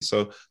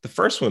So the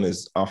first one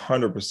is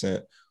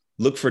 100%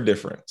 look for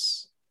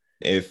difference.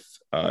 If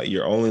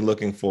you're only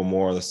looking for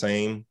more of the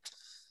same,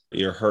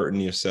 you're hurting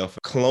yourself.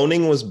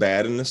 Cloning was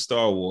bad in the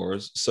Star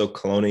Wars, so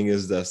cloning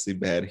is thusly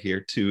bad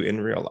here too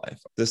in real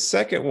life. The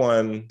second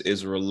one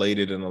is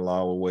related in a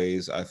lot of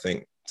ways, I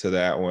think, to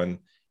that one.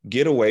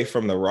 Get away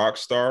from the rock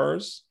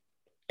stars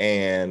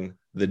and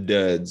the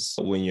duds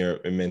when you're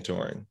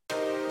mentoring.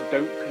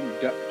 Don't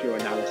conduct your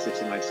analysis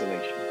in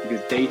isolation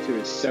because data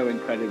is so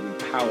incredibly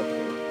powerful.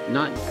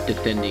 Not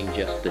defending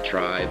just the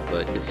tribe,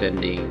 but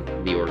defending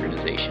the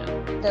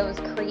organization. Those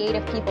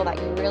creative people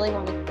that you really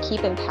want to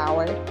keep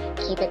empowered,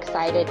 keep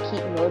excited,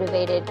 keep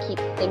motivated, keep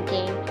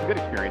thinking. A good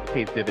experience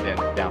pays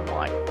dividends down the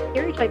line.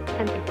 Stereotypes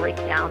tend to break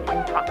down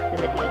in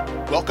proximity.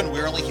 Welcome to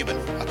We're Only Human,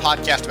 a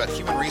podcast about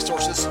human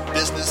resources,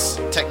 business,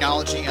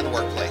 technology, and the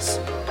workplace.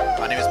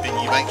 My name is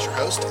Ben Eubanks, your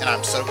host, and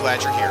I'm so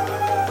glad you're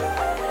here.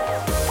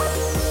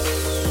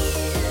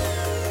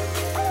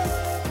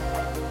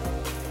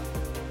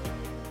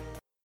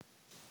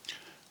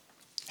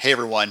 Hey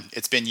everyone,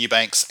 it's Ben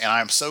Eubanks, and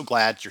I'm so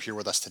glad you're here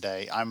with us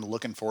today. I'm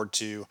looking forward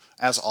to,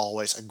 as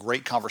always, a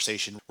great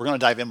conversation. We're going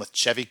to dive in with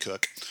Chevy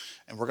Cook,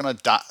 and we're going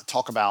to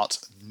talk about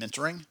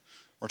mentoring.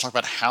 We're going to talk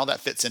about how that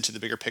fits into the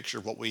bigger picture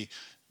of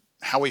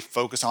how we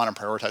focus on and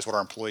prioritize what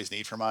our employees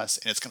need from us,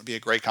 and it's going to be a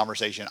great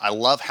conversation. I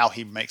love how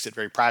he makes it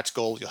very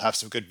practical. You'll have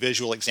some good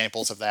visual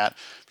examples of that,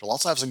 but he'll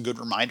also have some good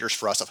reminders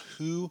for us of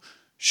who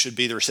should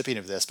be the recipient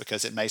of this,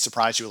 because it may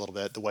surprise you a little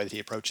bit the way that he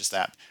approaches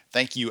that.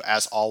 Thank you,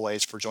 as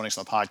always, for joining us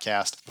on the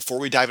podcast. Before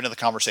we dive into the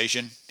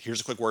conversation,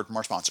 here's a quick word from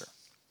our sponsor.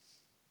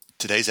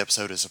 Today's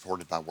episode is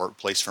supported by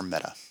Workplace from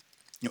Meta.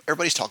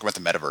 Everybody's talking about the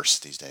metaverse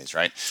these days,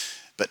 right?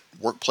 But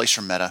Workplace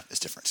from Meta is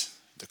different.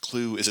 The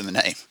clue is in the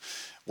name.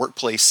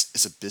 Workplace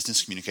is a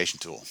business communication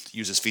tool. It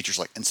uses features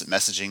like instant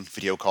messaging,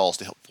 video calls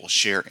to help people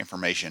share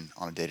information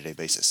on a day-to-day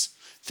basis.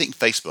 Think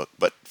Facebook,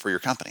 but for your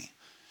company.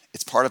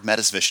 It's part of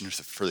Meta's vision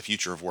for the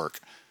future of work,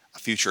 a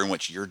future in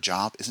which your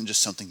job isn't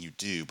just something you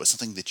do, but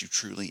something that you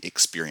truly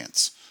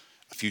experience,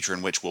 a future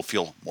in which we'll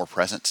feel more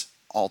present,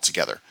 all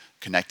together,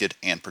 connected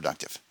and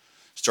productive.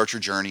 Start your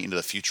journey into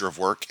the future of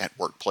work at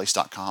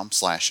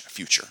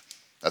workplace.com/future.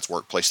 That's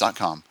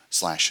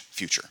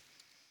workplace.com/future.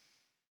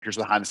 Here's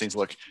a behind the scenes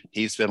look.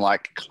 He's been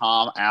like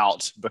calm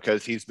out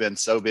because he's been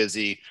so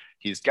busy.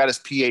 He's got his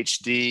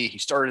PhD. He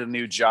started a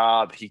new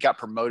job. He got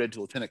promoted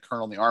to lieutenant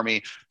colonel in the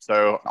Army.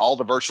 So all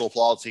the virtual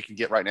applause he can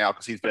get right now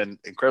because he's been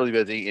incredibly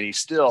busy, and he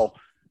still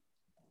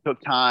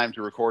took time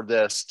to record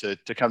this to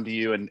come to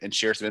you and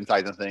share some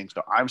insights and things.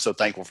 So I'm so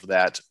thankful for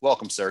that.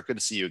 Welcome, sir. Good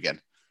to see you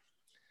again.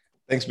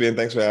 Thanks, Ben.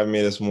 Thanks for having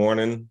me this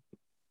morning.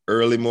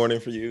 Early morning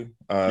for you.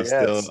 Yes.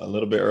 Still a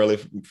little bit early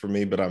for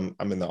me, but I'm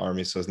in the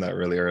Army, so it's not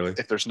really early.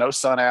 If there's no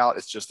sun out,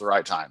 it's just the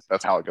right time.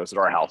 That's how it goes at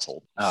our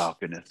household. Oh,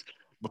 goodness.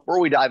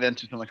 Before we dive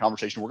into some of the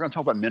conversation, we're going to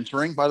talk about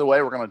mentoring. By the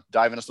way, we're going to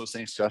dive into those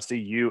things. Dusty,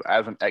 you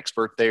as an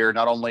expert there,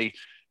 not only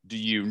do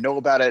you know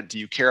about it, do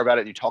you care about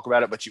it, you talk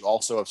about it, but you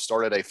also have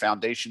started a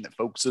foundation that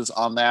focuses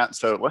on that.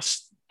 So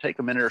let's take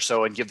a minute or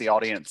so and give the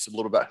audience a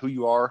little about who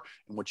you are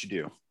and what you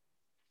do.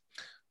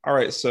 All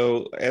right.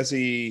 So as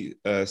he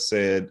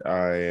said,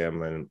 I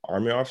am an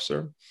Army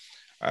officer.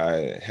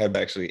 I have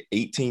actually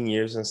 18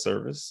 years in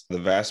service. The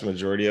vast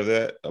majority of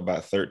that,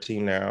 about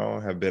 13 now,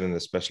 have been in the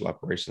special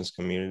operations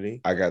community.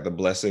 I got the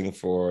blessing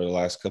for the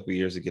last couple of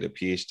years to get a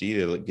PhD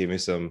to give me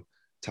some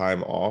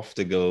time off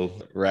to go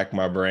rack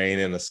my brain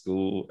in a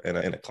school and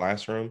in a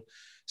classroom.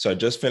 So I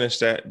just finished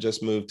that,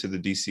 just moved to the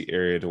DC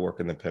area to work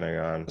in the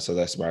Pentagon. So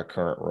that's my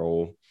current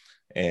role.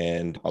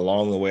 And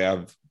along the way,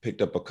 I've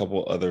picked up a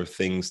couple other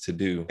things to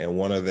do. And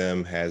one of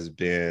them has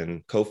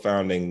been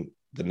co-founding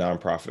the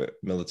nonprofit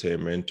Military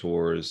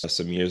Mentors.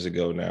 Some years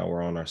ago now,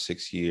 we're on our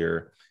 6th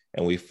year,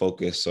 and we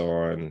focus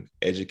on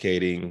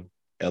educating,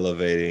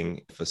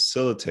 elevating,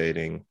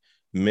 facilitating,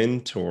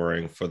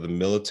 mentoring for the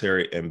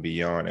military and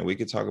beyond. And we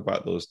could talk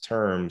about those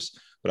terms,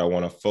 but I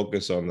want to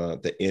focus on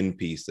the end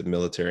piece, the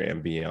military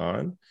and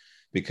beyond,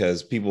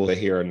 because people, they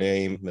hear our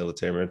name,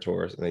 Military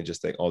Mentors, and they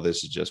just think, oh,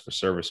 this is just for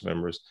service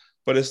members,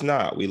 but it's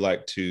not. We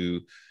like to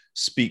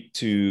speak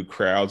to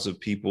crowds of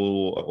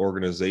people,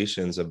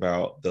 organizations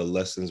about the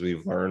lessons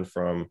we've learned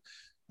from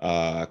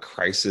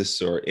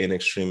crisis or in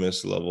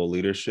extremis level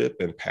leadership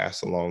and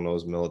pass along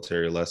those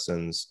military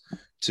lessons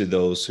to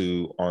those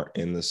who aren't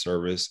in the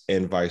service,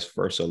 and vice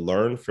versa,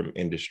 learn from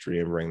industry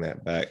and bring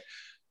that back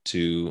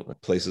to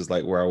places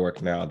like where I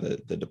work now,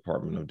 the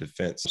Department of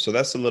Defense. So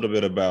that's a little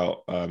bit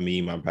about me,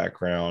 my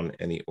background,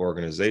 and the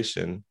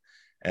organization.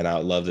 And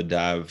I'd love to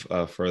dive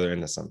further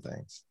into some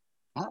things.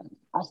 All right,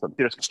 awesome.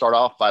 Let's start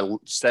off by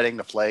setting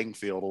the playing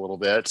field a little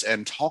bit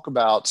and talk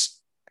about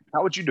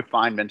how would you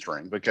define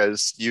mentoring?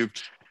 Because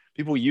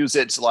people use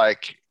it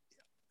like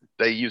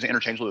they use it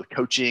interchangeably with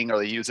coaching, or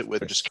they use it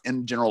with just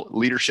in general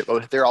leadership.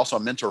 They're also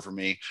a mentor for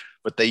me,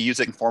 but they use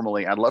it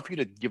informally. I'd love for you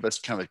to give us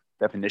kind of a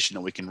definition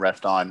that we can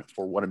rest on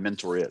for what a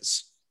mentor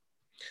is.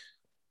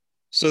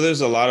 So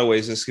there's a lot of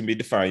ways this can be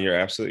defined. You're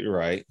absolutely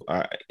right.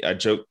 I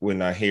joke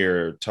when I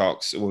hear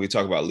talks, when we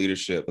talk about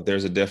leadership,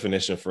 there's a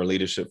definition for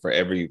leadership for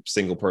every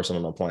single person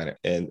on the planet.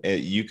 And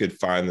you could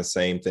find the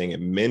same thing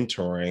in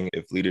mentoring.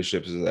 If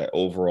leadership is that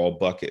overall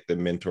bucket, then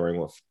mentoring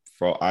will,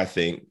 I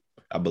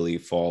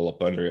believe, fall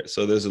up under it.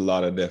 So there's a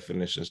lot of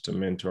definitions to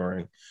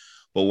mentoring.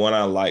 But one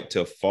I like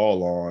to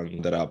fall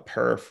on that I'll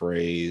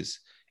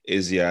paraphrase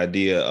is the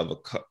idea of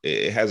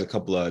it has a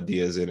couple of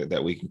ideas in it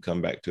that we can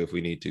come back to if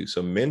we need to.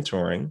 So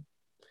mentoring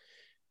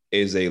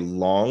is a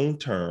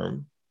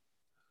long-term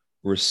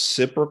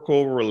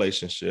reciprocal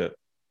relationship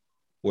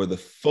where the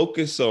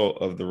focus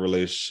of the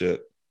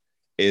relationship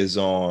is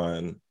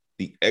on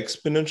the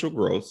exponential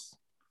growth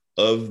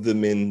of the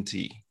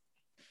mentee.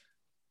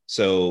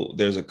 So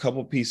there's a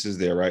couple pieces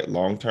there, right?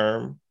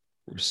 Long-term,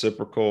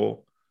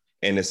 reciprocal,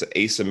 and it's an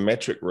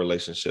asymmetric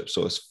relationship.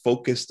 So it's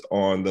focused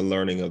on the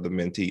learning of the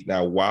mentee.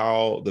 Now,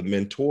 while the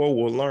mentor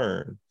will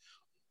learn,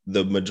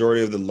 the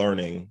majority of the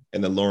learning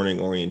and the learning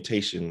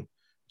orientation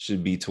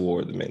should be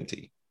toward the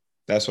mentee.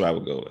 That's what I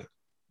would go with.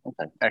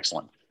 Okay,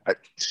 excellent. I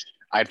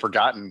had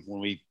forgotten when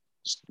we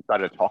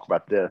started to talk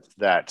about this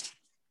that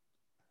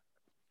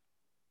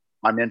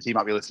my mentee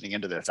might be listening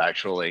into this,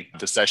 actually,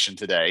 the session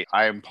today.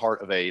 I am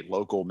part of a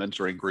local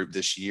mentoring group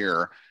this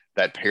year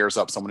that pairs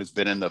up someone who's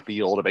been in the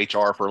field of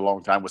HR for a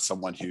long time with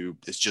someone who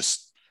is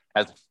just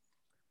has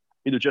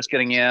either just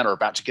getting in or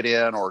about to get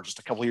in or just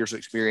a couple of years of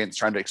experience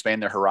trying to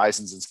expand their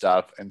horizons and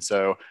stuff. And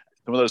so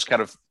some of those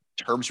kind of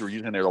terms you were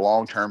using there, the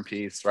long-term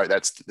piece, right?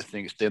 That's the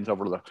thing extends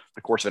over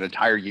the course of an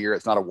entire year.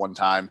 It's not a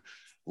one-time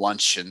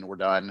lunch and we're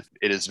done.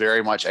 It is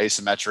very much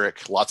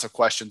asymmetric. Lots of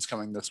questions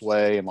coming this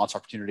way and lots of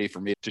opportunity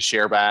for me to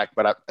share back.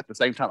 But at the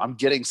same time, I'm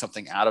getting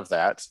something out of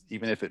that,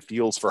 even if it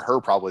feels for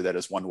her probably that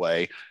is one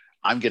way.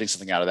 I'm getting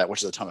something out of that,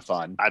 which is a ton of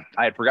fun.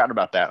 I had forgotten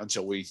about that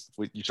until you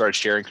started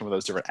sharing some of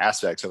those different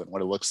aspects of it and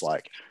what it looks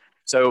like.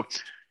 So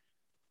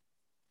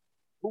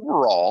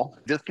overall,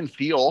 this can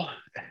feel,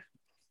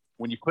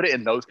 when you put it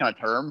in those kind of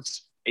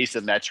terms,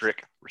 asymmetric,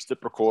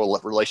 reciprocal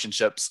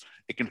relationships,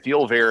 it can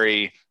feel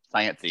very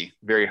sciencey,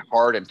 very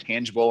hard and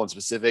tangible and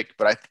specific.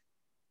 But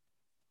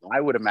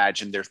I would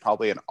imagine there's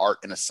probably an art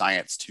and a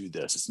science to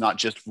this. It's not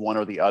just one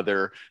or the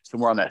other.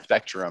 Somewhere on that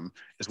spectrum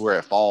is where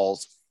it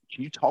falls.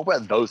 Can you talk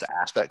about those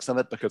aspects of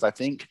it? Because I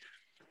think,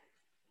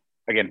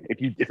 again,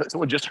 if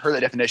someone just heard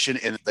that definition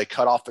and they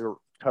cut off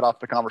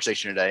the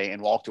conversation today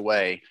and walked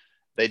away,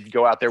 they'd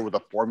go out there with a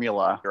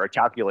formula or a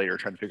calculator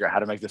trying to figure out how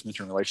to make this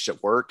mentoring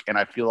relationship work. And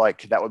I feel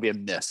like that would be a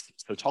miss.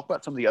 So talk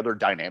about some of the other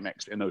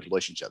dynamics in those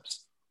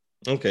relationships.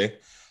 Okay.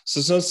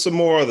 So some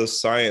more of the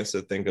science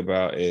to think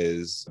about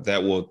is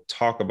that we'll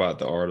talk about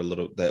the art a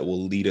little, that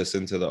will lead us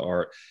into the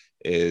art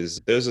is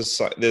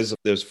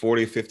there's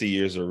 40, 50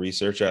 years of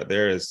research out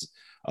there.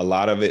 A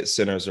lot of it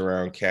centers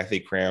around Kathy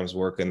Cram's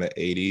work in the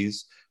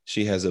 80s.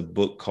 She has a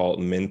book called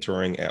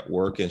Mentoring at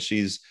Work, and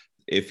she's,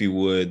 if you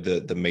would,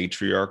 the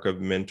matriarch of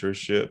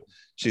mentorship.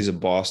 She's a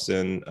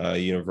Boston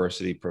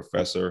University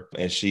professor,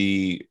 and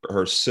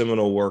her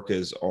seminal work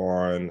is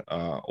on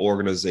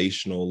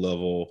organizational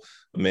level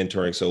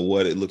mentoring. So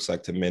what it looks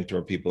like to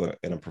mentor people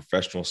in a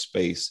professional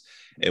space.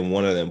 And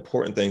one of the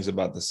important things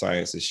about the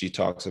science is she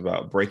talks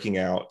about breaking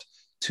out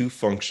two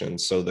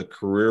functions. So the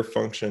career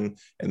function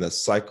and the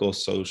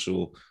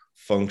psychosocial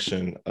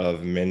function of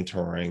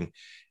mentoring.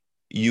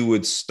 You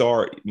would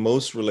start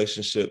most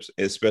relationships,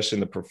 especially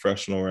in the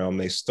professional realm,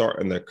 they start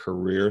in the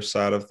career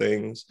side of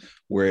things,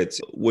 where it's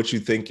what you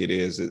think it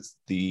is. It's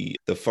the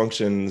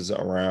functions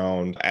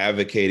around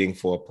advocating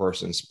for a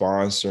person,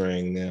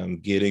 sponsoring them,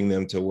 getting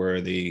them to where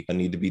they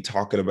need to be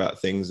talking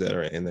about things that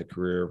are in the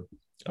career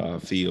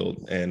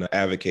field and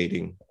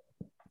advocating.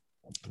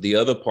 The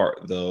other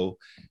part, though,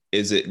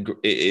 is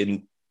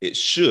it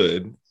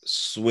should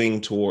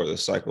swing toward the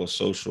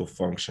psychosocial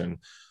function,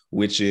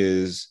 which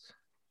is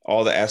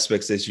all the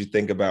aspects that you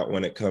think about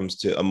when it comes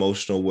to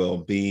emotional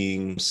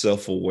well-being,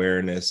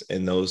 self-awareness,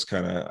 and those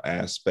kind of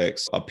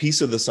aspects. A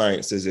piece of the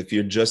science is if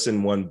you're just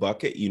in one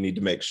bucket, you need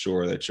to make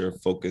sure that you're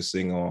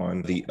focusing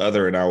on the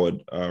other. And I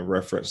would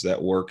reference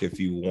that work if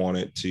you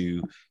wanted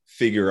to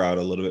figure out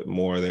a little bit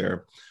more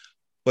there.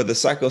 But the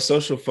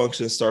psychosocial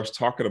function starts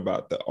talking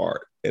about the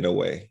art in a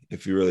way.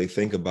 If you really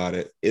think about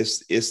it,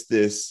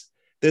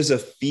 there's a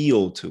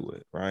feel to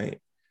it, right?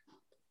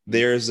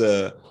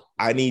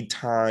 I need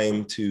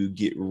time to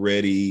get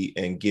ready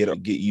and get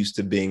used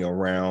to being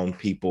around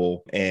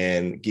people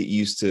and get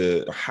used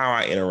to how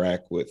I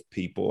interact with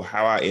people,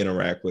 how I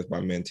interact with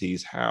my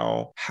mentees,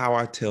 how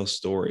I tell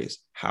stories,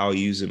 how I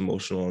use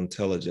emotional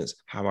intelligence,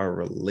 how I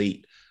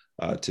relate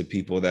to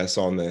people. That's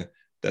on the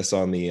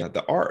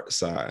art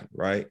side,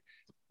 right?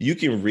 You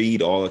can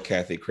read all of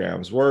Kathy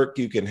Cram's work.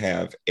 You can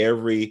have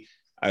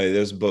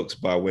there's books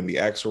by Wendy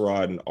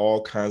Axelrod and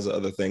all kinds of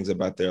other things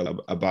about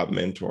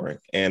mentoring.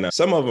 And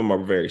some of them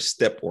are very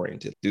step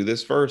oriented. Do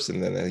this first,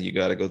 and then you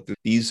got to go through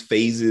these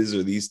phases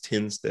or these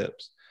 10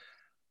 steps.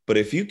 But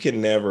if you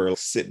can never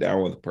sit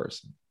down with a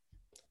person,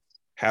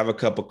 have a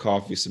cup of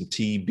coffee, some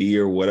tea,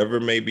 beer, whatever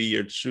maybe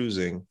you're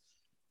choosing,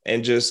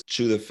 and just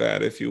chew the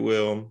fat, if you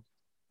will,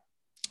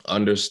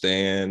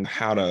 understand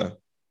how to,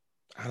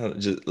 I don't know,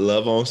 just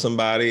love on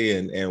somebody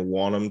and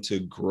want them to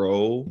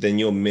grow, then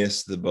you'll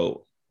miss the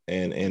boat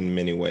in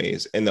many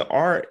ways. And the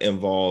art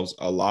involves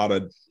a lot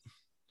of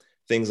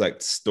things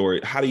like story.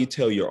 How do you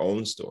tell your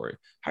own story?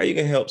 How you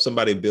can help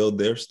somebody build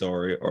their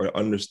story or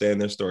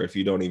understand their story if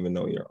you don't even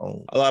know your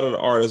own? A lot of the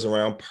art is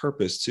around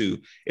purpose too.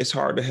 It's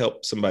hard to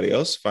help somebody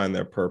else find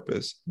their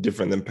purpose,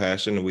 different than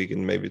passion. And we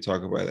can maybe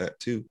talk about that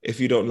too, if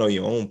you don't know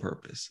your own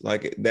purpose.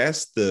 Like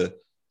that's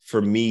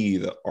for me,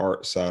 the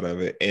art side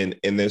of it. And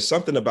there's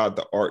something about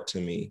the art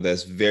to me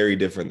that's very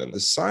different than the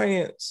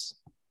science.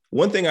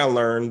 One thing I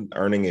learned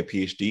earning a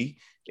PhD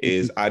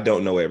is I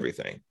don't know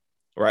everything.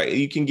 Right.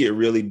 You can get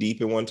really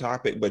deep in one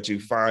topic, but you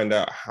find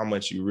out how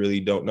much you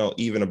really don't know,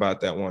 even about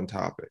that one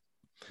topic.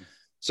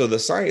 So the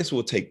science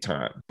will take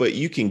time, but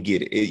you can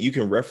get it. You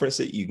can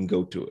reference it. You can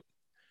go to it.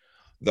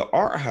 The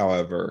art,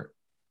 however,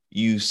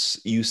 you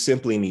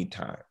simply need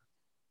time.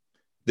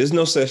 There's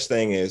no such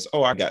thing as,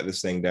 oh, I got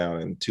this thing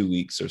down in 2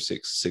 weeks or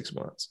six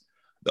months.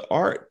 The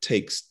art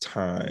takes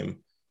time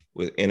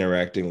with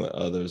interacting with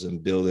others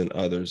and building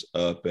others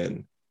up,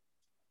 and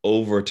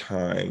over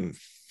time,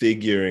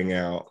 figuring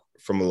out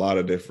from a lot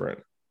of different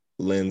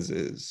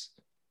lenses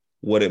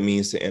what it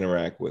means to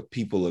interact with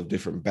people of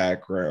different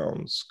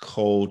backgrounds,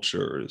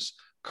 cultures,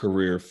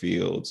 career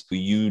fields.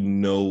 You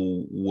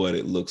know what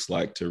it looks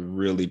like to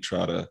really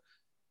try to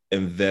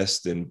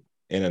invest in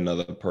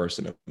another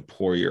person and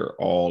pour your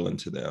all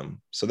into them.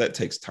 So that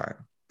takes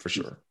time for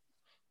sure.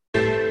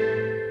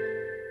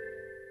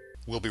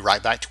 We'll be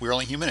right back to We're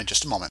Only Human in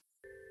just a moment.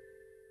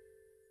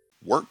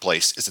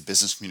 Workplace is a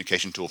business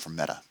communication tool from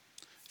Meta.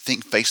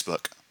 Think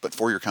Facebook, but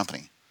for your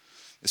company.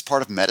 It's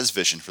part of Meta's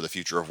vision for the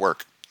future of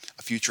work,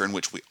 a future in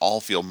which we all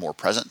feel more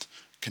present,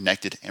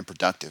 connected, and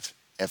productive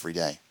every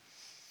day.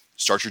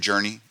 Start your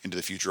journey into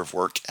the future of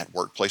work at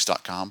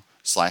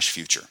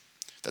workplace.com/future.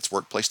 That's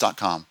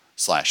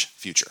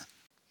workplace.com/future.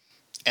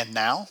 And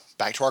now,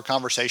 back to our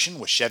conversation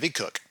with Chevy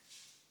Cook.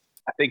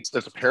 I think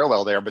there's a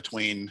parallel there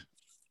between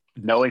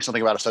knowing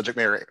something about a subject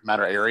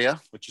matter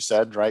area, which you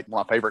said, right? One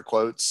of my favorite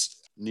quotes,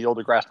 Neil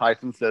deGrasse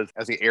Tyson says,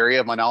 as the area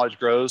of my knowledge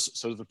grows,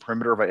 so does the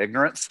perimeter of my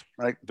ignorance,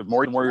 right? The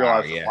more you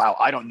realize, wow,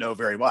 I don't know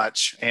very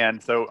much.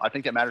 And so I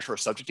think that matters for a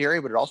subject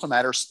area, but it also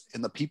matters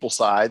in the people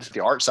side, the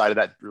art side of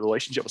that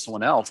relationship with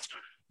someone else.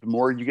 The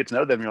more you get to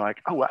know them, you're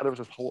like, oh, wow, there was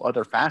this whole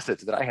other facet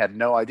that I had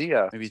no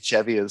idea. Maybe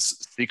Chevy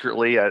is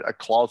secretly a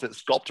closet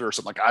sculptor or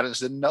something. Like I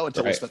just didn't know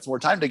until we spent some more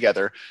time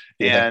together.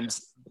 Yeah. And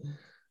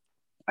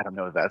I don't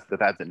know if that's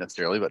it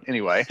necessarily, but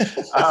anyway.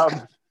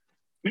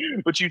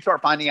 But you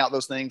start finding out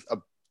those things.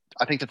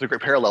 I think that's a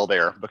great parallel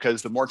there,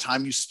 because the more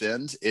time you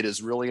spend, it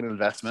is really an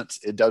investment.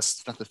 It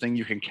does not the thing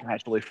you can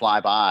casually fly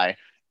by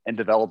and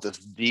develop this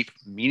deep,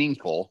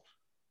 meaningful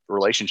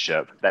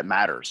relationship that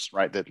matters,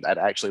 right? That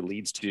actually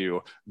leads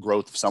to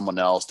growth of someone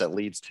else, that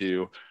leads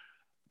to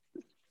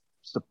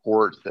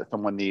support that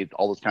someone needs,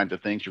 all those kinds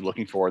of things you're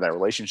looking for in that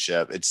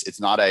relationship. It's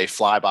not a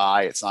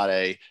flyby, it's not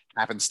a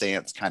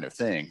happenstance kind of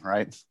thing,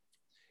 right?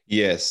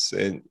 Yes.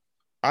 And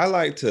I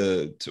like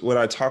to when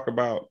I talk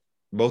about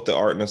both the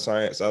art and the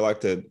science, I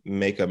like to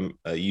make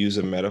use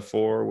a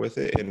metaphor with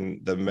it.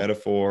 And the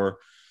metaphor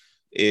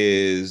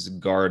is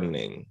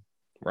gardening,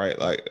 right?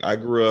 Like I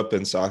grew up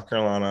in South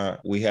Carolina.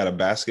 We had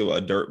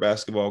a dirt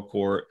basketball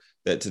court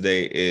that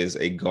today is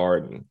a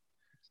garden.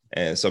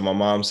 And so my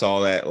mom saw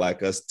that,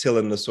 like us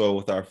tilling the soil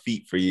with our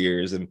feet for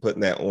years and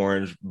putting that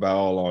orange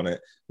ball on it,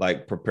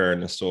 like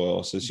preparing the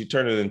soil. So she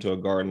turned it into a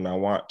garden.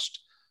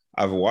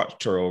 I've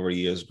watched her over the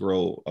years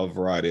grow a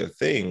variety of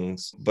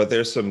things, but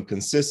there's some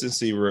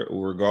consistency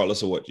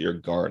regardless of what you're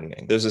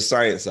gardening. There's a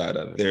science side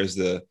of it. There's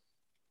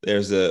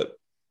the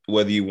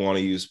whether you want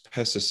to use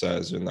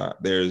pesticides or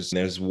not.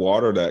 There's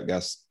water that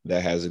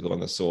has to go in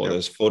the soil. Yep.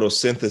 There's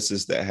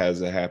photosynthesis that has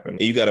to happen.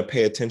 And you got to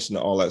pay attention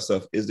to all that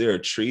stuff. Is there a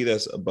tree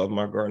that's above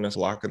my garden that's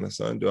blocking the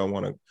sun? Do I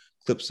want to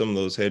clip some of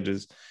those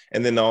hedges?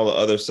 And then all the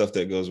other stuff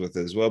that goes with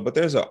it as well. But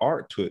there's an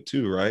art to it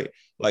too, right?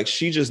 Like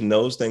she just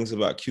knows things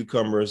about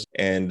cucumbers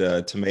and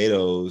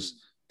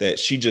tomatoes that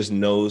she just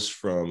knows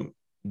from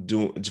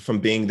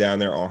being down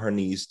there on her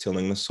knees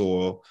tilling the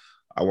soil.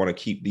 I want to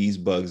keep these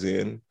bugs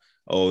in.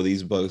 Oh,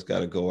 these bugs got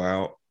to go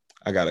out.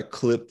 I got to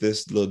clip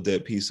this little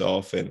dead piece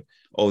off. And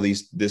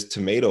this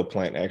tomato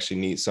plant actually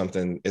needs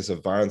something. It's a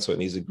vine, so it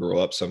needs to grow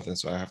up something.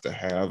 So I have to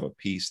have a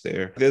piece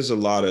there. There's a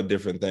lot of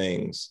different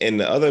things. And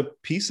the other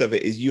piece of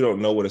it is you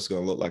don't know what it's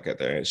going to look like at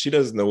the end. She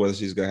doesn't know whether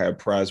she's going to have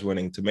prize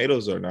winning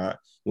tomatoes or not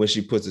when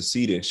she puts a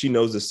seed in. She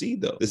knows the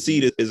seed though. The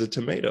seed is a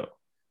tomato.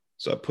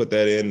 So I put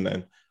that in,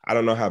 and I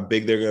don't know how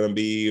big they're going to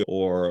be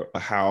or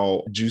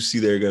how juicy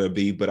they're going to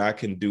be, but I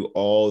can do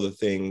all the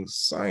things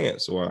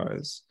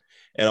science-wise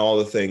and all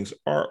the things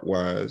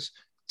art-wise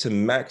to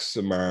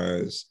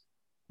maximize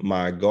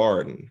my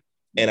garden.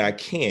 And I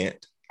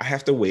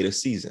have to wait a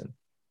season.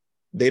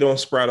 They don't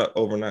sprout up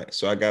overnight.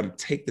 So I got to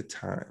take the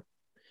time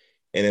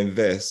and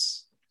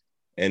invest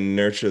and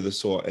nurture the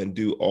soil and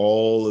do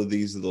all of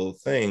these little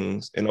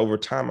things. And over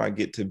time, I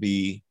get to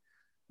be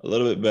a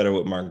little bit better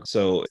with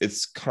so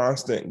it's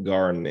constant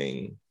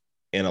gardening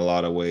in a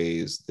lot of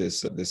ways,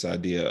 this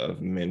idea of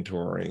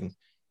mentoring.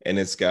 And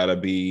it's got to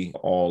be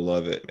all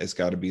of it. It's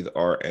got to be the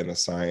art and the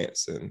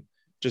science and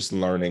just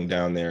learning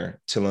down there,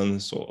 tilling the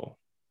soil.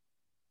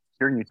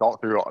 Hearing you talk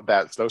through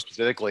that so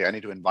specifically, I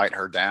need to invite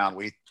her down.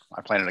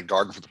 I planted a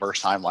garden for the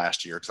first time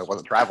last year because I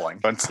wasn't traveling.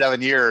 But in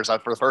 7 years,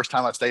 for the first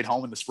time, I stayed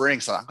home in the spring.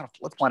 So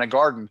let's plant a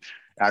garden.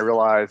 And I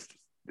realized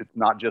it's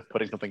not just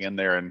putting something in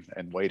there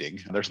and waiting.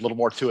 There's a little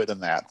more to it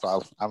than that.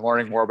 So I'm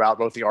learning more about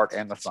both the art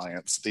and the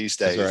science these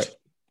days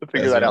to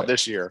figure that out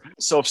this year.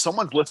 So if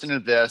someone's listening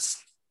to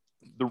this,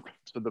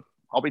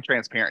 I'll be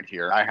transparent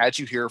here. I had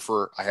you here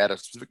I had a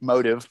specific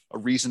motive, a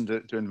reason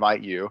to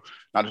invite you,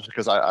 not just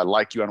because I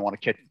like you and want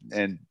to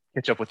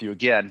catch up with you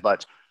again,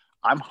 but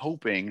I'm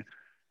hoping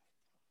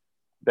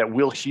that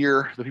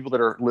the people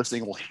that are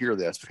listening will hear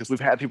this, because we've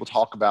had people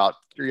talk about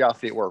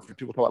curiosity at work,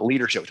 people talk about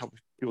leadership,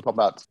 people talk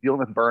about dealing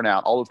with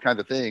burnout, all those kinds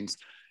of things.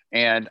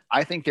 And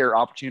I think there are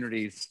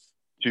opportunities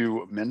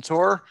to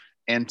mentor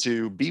and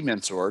to be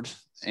mentored.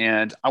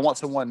 And I want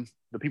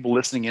the people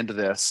listening into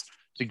this,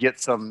 to get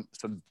some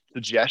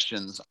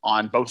suggestions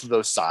on both of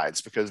those sides,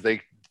 because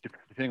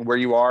depending on where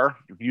you are,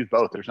 you can use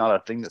both. There's not a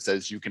thing that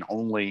says you can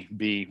only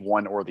be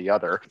one or the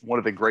other. One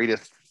of the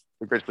greatest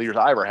leaders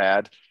I ever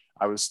had,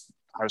 I was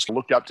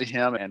looked up to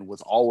him and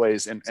was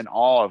always in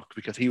awe of,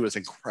 because he was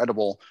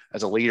incredible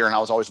as a leader and I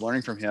was always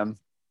learning from him.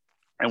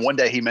 And one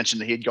day he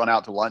mentioned that he had gone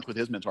out to lunch with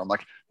his mentor. I'm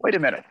like, wait a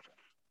minute,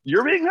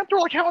 you're being mentor?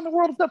 Like, how in the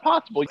world is that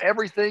possible?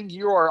 Everything,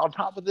 you are on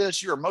top of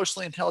this. You're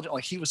emotionally intelligent.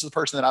 Like, he was the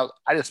person that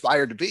I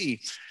aspired to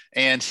be.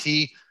 And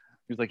he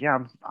was like, yeah,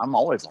 I'm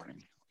always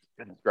learning.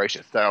 Goodness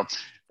gracious. So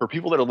for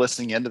people that are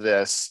listening into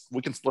this,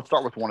 let's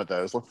start with one of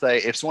those. Let's say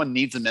if someone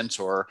needs a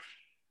mentor,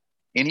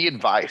 any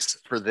advice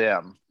for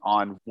them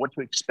on what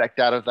to expect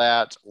out of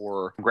that,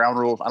 or ground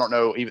rules? I don't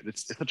know. Even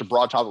it's such a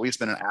broad topic. We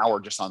spent an hour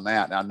just on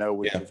that. And I know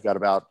we've got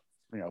about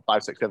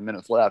 5, 6, 7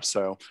 minutes left.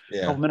 So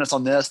a couple minutes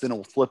on this, then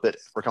we'll flip it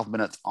for a couple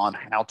minutes on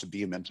how to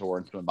be a mentor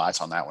and some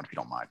advice on that one, if you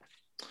don't mind.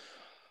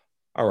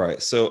 All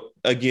right. So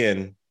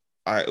again,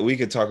 we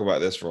could talk about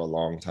this for a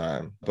long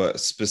time, but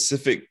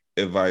specific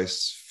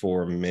advice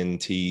for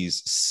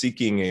mentees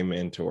seeking a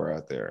mentor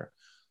out there.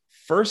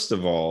 First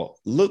of all,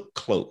 look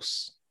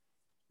close.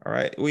 All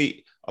right.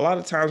 A lot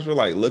of times we're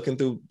like looking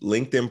through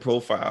LinkedIn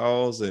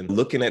profiles and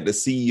looking at the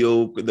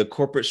CEO, the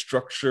corporate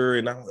structure,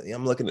 and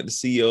I'm looking at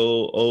the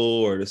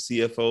COO or the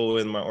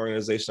CFO in my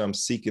organization. I'm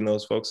seeking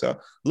those folks out.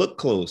 Look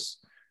close.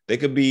 They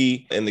could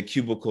be in the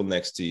cubicle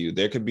next to you.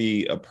 There could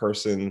be a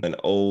person, an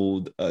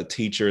old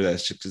teacher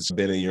that's just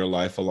been in your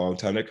life a long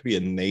time. There could be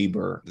a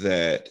neighbor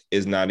that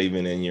is not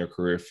even in your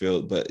career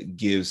field, but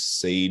gives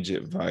sage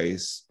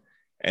advice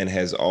and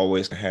has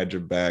always had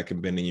your back and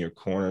been in your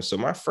corner. So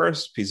my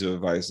first piece of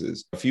advice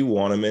is, if you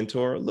want a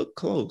mentor, look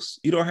close.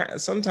 You don't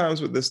have,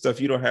 sometimes with this stuff,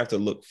 you don't have to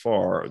look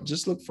far.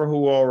 Just look for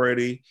who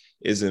already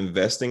is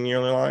investing in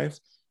your life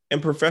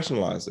and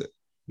professionalize it.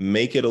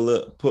 Make it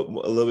put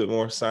a little bit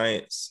more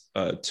science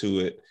to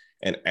it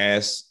and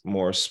ask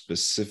more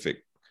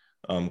specific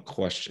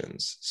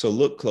questions. So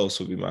look close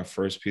would be my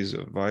first piece of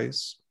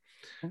advice.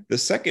 The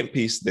second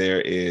piece there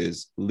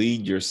is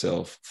lead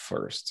yourself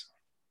first.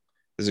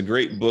 There's a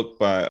great book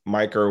by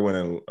Mike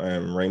Irwin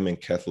and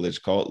Raymond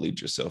Kethledge called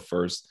Lead Yourself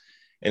First.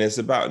 And it's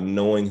about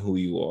knowing who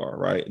you are,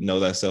 right? Know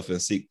thyself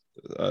and seek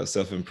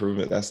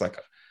self-improvement. That's like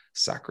a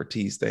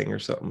Socrates thing or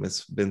something.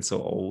 It's been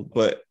so old.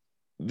 But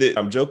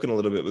I'm joking a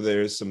little bit, but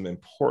there's some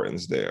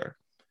importance there.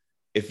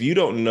 If you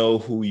don't know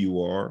who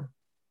you are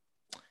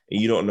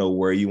and you don't know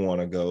where you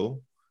want to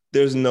go,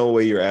 there's no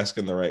way you're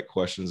asking the right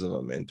questions of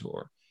a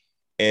mentor.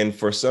 And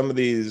for some of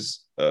these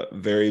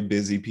very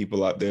busy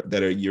people out there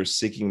that you're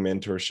seeking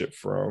mentorship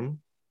from,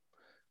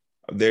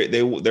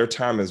 their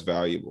time is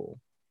valuable,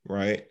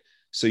 right?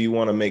 So you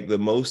want to make the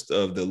most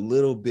of the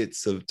little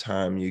bits of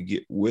time you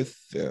get with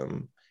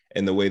them.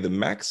 And the way to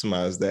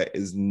maximize that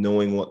is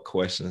knowing what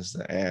questions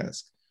to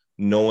ask,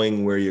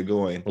 knowing where you're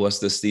going. What's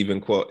the Stephen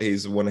quote?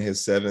 He's one of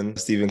his 7,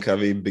 Stephen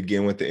Covey,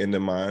 begin with the end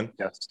in mind.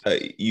 Yes.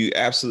 You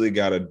absolutely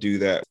got to do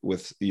that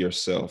with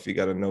yourself. You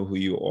got to know who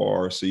you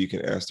are so you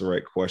can ask the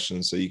right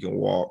questions, so you can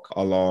walk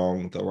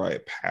along the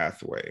right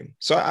pathway.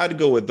 So I'd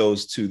go with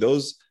those two.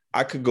 Those,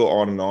 I could go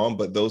on and on,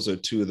 but those are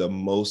two of the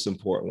most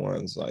important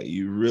ones. Like,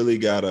 you really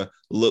got to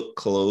look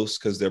close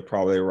because they're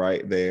probably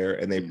right there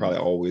and they've probably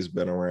always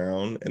been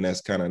around. And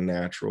that's kind of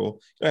natural.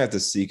 You don't have to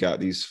seek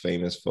out these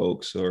famous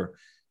folks or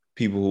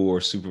people who are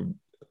super,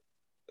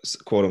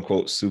 quote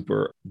unquote,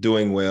 super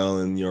doing well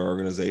in your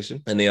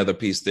organization. And the other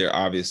piece there,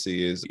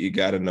 obviously, is you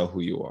got to know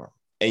who you are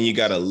and you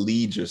got to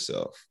lead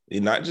yourself.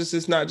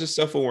 It's not just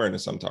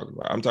self-awareness I'm talking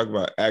about. I'm talking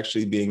about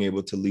actually being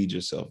able to lead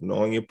yourself,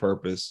 knowing your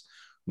purpose,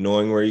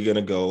 knowing where you're going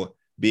to go,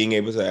 being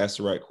able to ask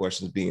the right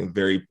questions, being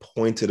very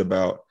pointed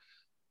about,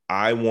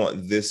 I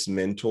want this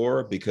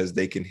mentor because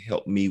they can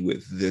help me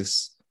with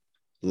this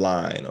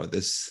line or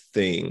this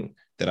thing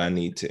that I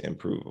need to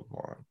improve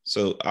upon.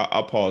 So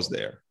I'll pause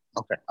there.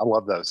 Okay. I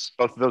love those.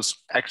 Both of those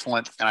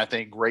excellent. And I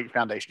think great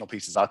foundational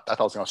pieces. I thought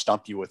I was going to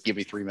stump you with give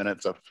me 3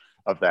 minutes of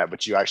that,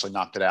 but you actually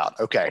knocked it out.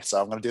 Okay.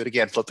 So I'm going to do it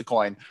again. Flip the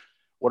coin.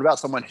 What about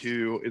someone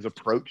who is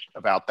approached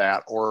about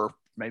that, or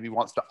maybe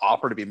wants to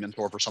offer to be a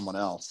mentor for someone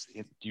else?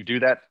 Do you do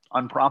that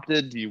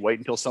unprompted? Do you wait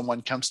until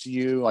someone comes to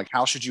you? Like,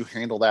 how should you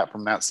handle that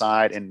from that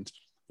side? And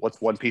what's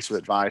one piece of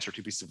advice or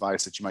two pieces of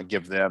advice that you might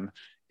give them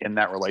in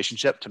that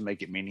relationship to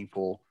make it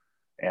meaningful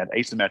and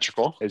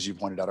asymmetrical, as you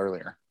pointed out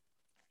earlier?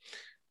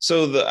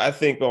 So I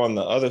think on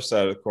the other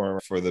side of the coin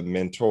for the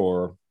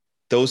mentor,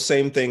 those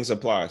same things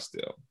apply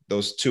still.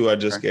 Those two I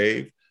just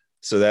gave.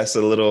 So that's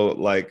a little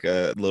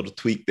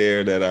tweak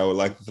there that I would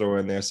like to throw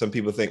in there. Some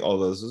people think, oh,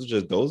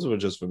 those were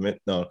just for men.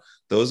 No,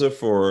 those are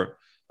for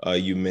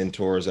you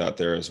mentors out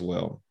there as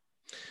well.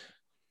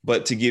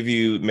 But to give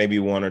you maybe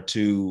one or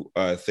two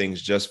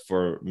things just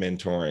for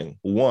mentoring.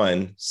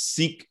 One,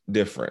 seek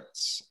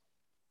difference.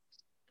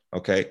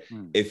 Okay.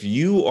 If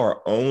you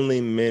are only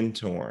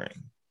mentoring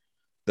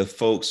the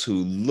folks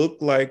who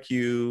look like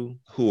you,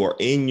 who are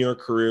in your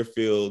career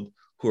field,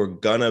 who are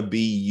gonna be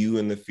you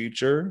in the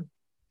future,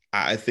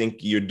 I think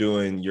you're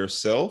doing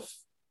yourself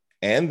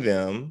and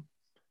them,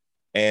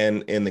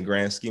 and in the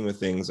grand scheme of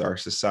things, our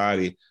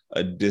society,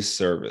 a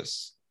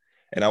disservice.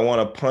 And I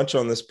want to punch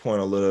on this point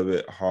a little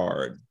bit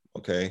hard,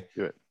 okay?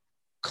 Good.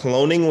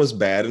 Cloning was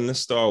bad in the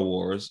Star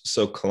Wars,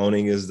 so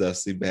cloning is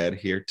thusly bad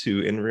here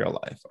too in real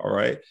life, all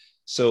right?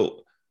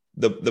 So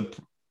the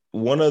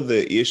one of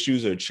the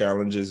issues or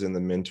challenges in the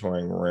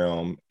mentoring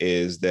realm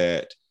is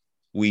that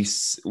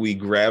we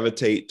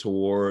gravitate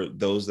toward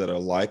those that are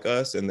like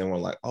us. And then we're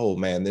like, oh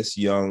man, this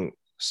young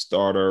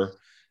starter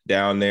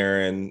down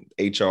there in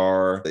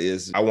HR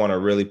I want to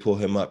really pull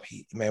him up.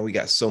 Man, we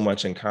got so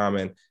much in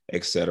common,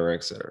 et cetera,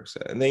 et cetera, et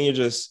cetera. And then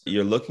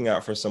you're looking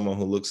out for someone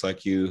who looks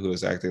like you, who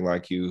is acting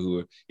like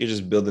you, you're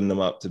just building them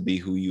up to be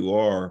who you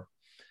are,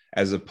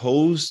 as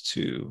opposed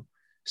to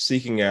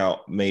seeking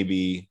out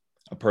maybe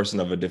a person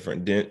of a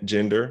different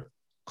gender,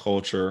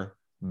 culture,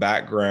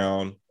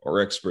 background, or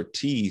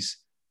expertise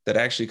that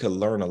actually could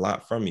learn a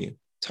lot from you.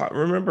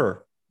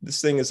 Remember,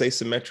 this thing is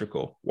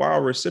asymmetrical.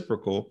 While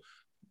reciprocal,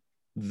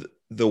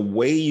 the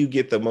way you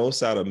get the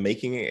most out of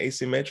making it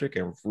asymmetric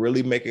and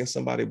really making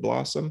somebody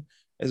blossom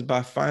is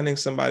by finding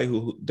somebody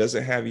who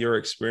doesn't have your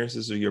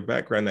experiences or your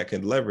background that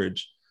can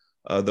leverage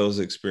those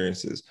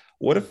experiences.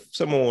 What if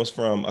someone was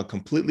from a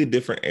completely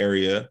different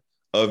area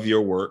of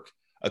your work,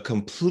 a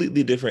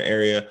completely different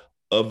area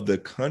of the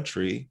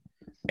country,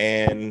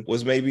 and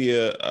was maybe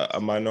a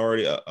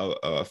minority,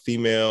 a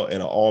female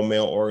in an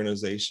all-male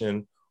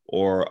organization,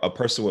 or a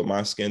person with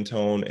my skin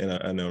tone in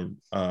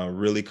a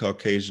really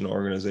Caucasian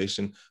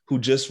organization who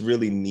just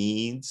really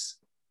needs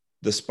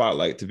the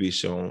spotlight to be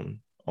shown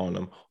on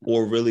them,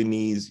 or really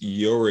needs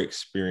your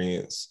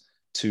experience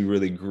to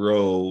really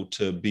grow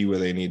to be where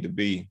they need to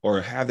be,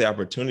 or have the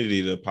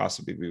opportunity to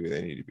possibly be where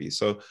they need to be.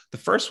 So the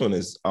first one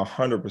is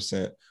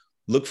 100%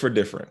 look for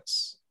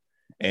difference.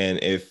 And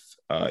if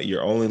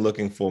you're only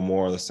looking for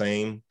more of the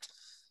same,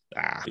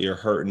 you're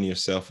hurting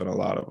yourself and a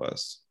lot of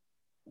us.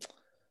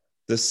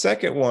 The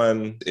second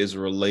one is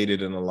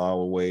related in a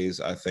lot of ways,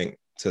 I think,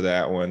 to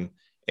that one.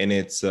 And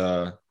it's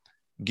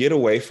get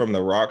away from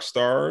the rock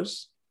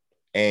stars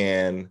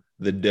and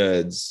the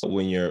duds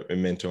when you're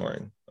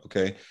mentoring,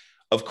 okay?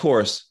 Of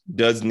course,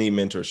 duds need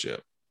mentorship.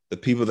 The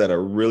people that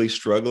are really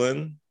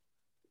struggling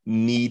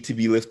need to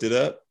be lifted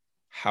up.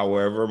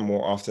 However,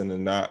 more often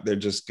than not, they're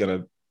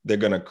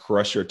going to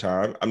crush your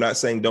time. I'm not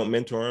saying don't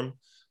mentor them.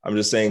 I'm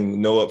just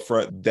saying know up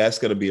front, that's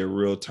going to be a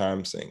real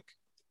time sink.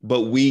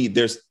 But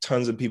there's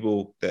tons of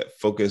people that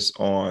focus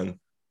on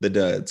the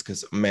duds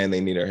because, man,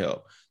 they need our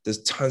help.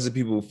 There's tons of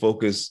people who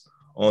focus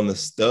on the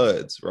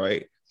studs,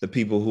 right? The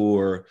people who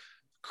are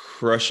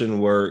crushing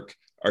work,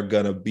 are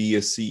going to be a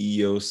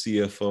CEO,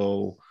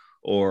 CFO,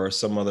 or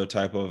some other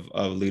type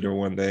of leader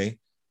one day.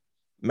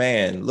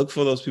 Man, look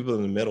for those people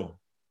in the middle.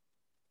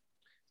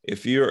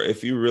 If you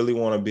really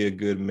want to be a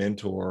good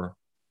mentor,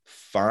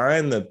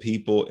 find the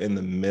people in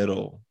the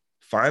middle.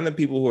 Find the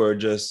people who are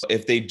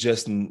if they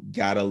just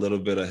got a little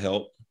bit of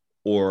help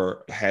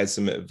or had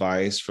some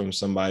advice from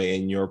somebody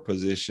in your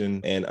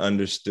position and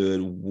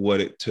understood what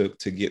it took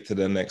to get to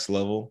the next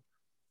level,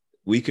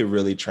 we could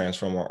really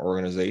transform our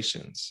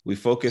organizations. We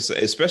focus,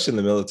 especially in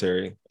the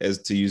military,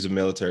 as to use a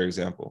military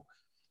example,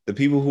 the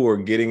people who are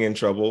getting in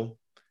trouble,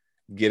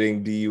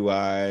 getting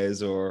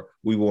DUIs, or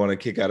we want to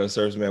kick out of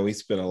service, man, we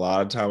spend a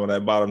lot of time on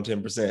that bottom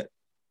 10%.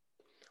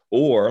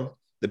 Or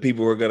the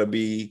people who are going to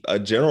be a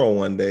general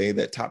one day,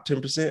 that top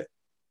 10%,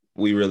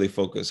 we really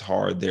focus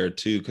hard there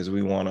too, because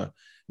we want to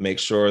make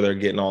sure they're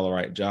getting all the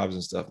right jobs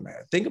and stuff, man.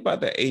 Think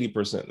about that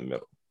 80% in the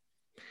middle.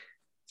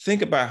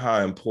 Think about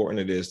how important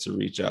it is to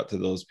reach out to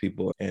those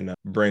people and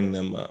bring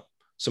them up.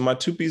 So my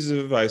two pieces of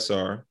advice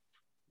are,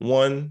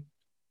 one,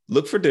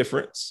 look for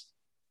difference,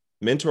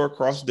 mentor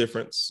across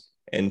difference.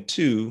 And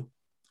two,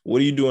 what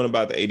are you doing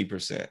about the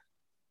 80%?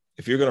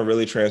 If you're going to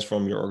really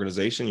transform your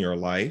organization, your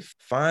life,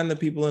 find the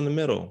people in the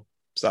middle.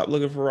 Stop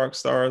looking for rock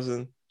stars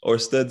or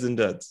studs and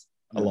duds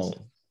alone.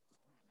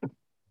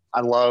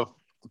 I love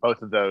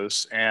both of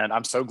those. And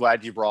I'm so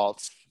glad you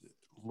brought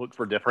look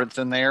for difference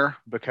in there,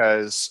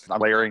 because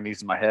I'm layering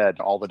these in my head,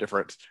 all the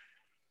different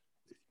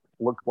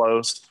look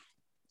close,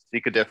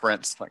 seek a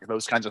difference, like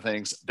those kinds of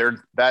things.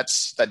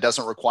 That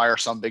doesn't require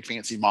some big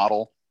fancy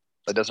model.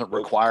 That doesn't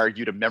require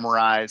you to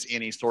memorize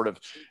any sort of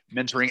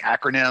mentoring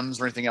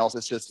acronyms or anything else.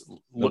 It's just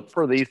look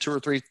for these 2 or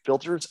 3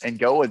 filters and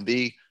go and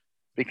be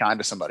kind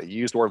to somebody. You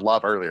used the word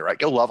love earlier, right?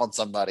 Go love on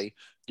somebody.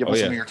 Give them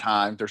some of your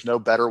time. There's no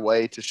better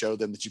way to show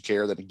them that you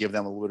care than to give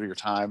them a little bit of your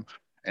time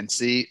and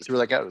see where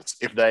that goes.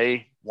 If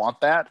they want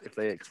that, if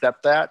they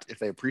accept that, if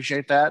they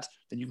appreciate that,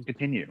 then you can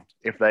continue.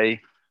 If they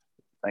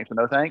thanks but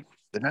no thanks,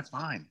 then that's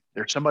fine.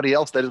 There's somebody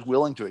else that is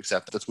willing to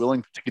accept it, that's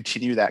willing to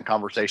continue that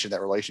conversation,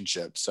 that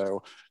relationship.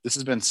 So this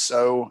has been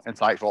so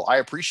insightful. I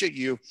appreciate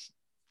you,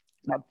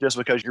 not just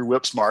because you're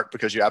whip smart,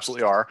 because you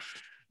absolutely are,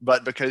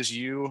 but because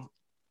you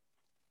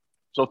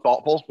so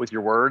thoughtful with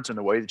your words and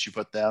the way that you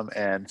put them.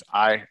 And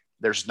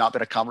there's not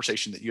been a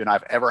conversation that you and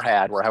I've ever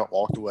had where I haven't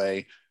walked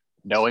away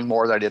knowing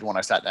more than I did when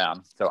I sat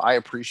down. So I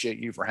appreciate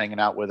you for hanging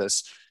out with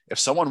us. If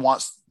someone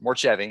wants more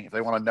Chevy, if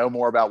they want to know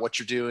more about what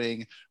you're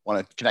doing, want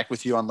to connect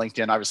with you on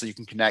LinkedIn, obviously you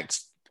can connect,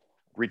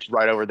 reach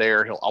right over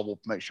there. I will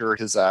make sure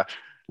his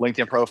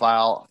LinkedIn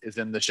profile is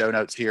in the show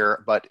notes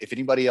here. But if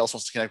anybody else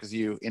wants to connect with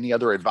you, any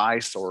other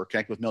advice or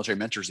connect with Military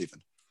Mentors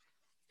even?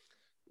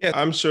 Yeah,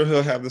 I'm sure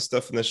he'll have the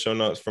stuff in the show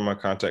notes for my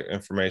contact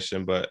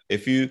information. But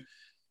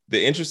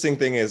the interesting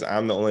thing is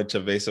I'm the only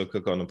Chaveso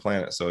cook on the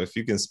planet. So if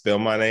you can spell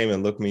my name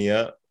and look me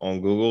up on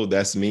Google,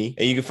 that's me.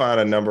 And you can find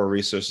a number of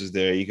resources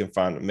there. You can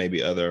find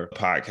maybe other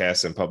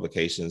podcasts and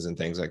publications and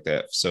things like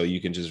that. So you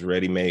can just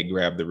ready-made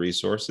grab the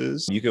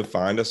resources. You can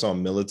find us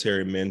on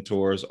Military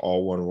Mentors,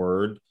 all one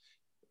word.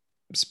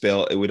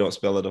 We don't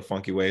spell it a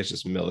funky way. It's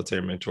just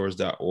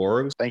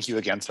militarymentors.org. Thank you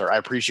again, sir. I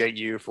appreciate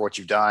you for what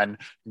you've done.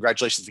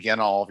 Congratulations again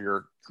on all of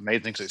your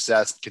amazing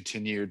success,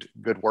 continued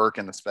good work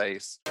in the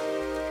space.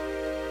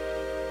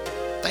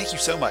 Thank you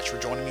so much for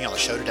joining me on the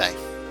show today.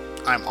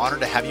 I'm honored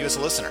to have you as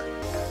a listener.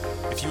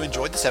 If you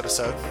enjoyed this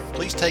episode,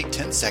 please take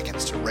 10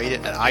 seconds to rate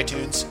it at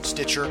iTunes,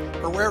 Stitcher,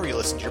 or wherever you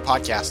listen to your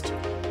podcast.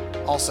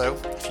 Also,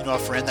 if you know a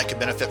friend that could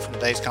benefit from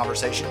today's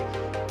conversation,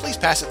 please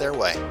pass it their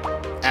way.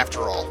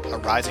 After all, a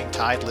rising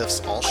tide lifts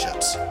all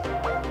ships.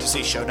 To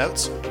see show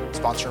notes,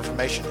 sponsor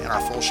information, and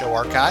our full show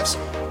archives,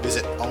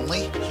 visit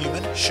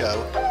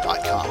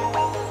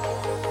onlyhumanshow.com.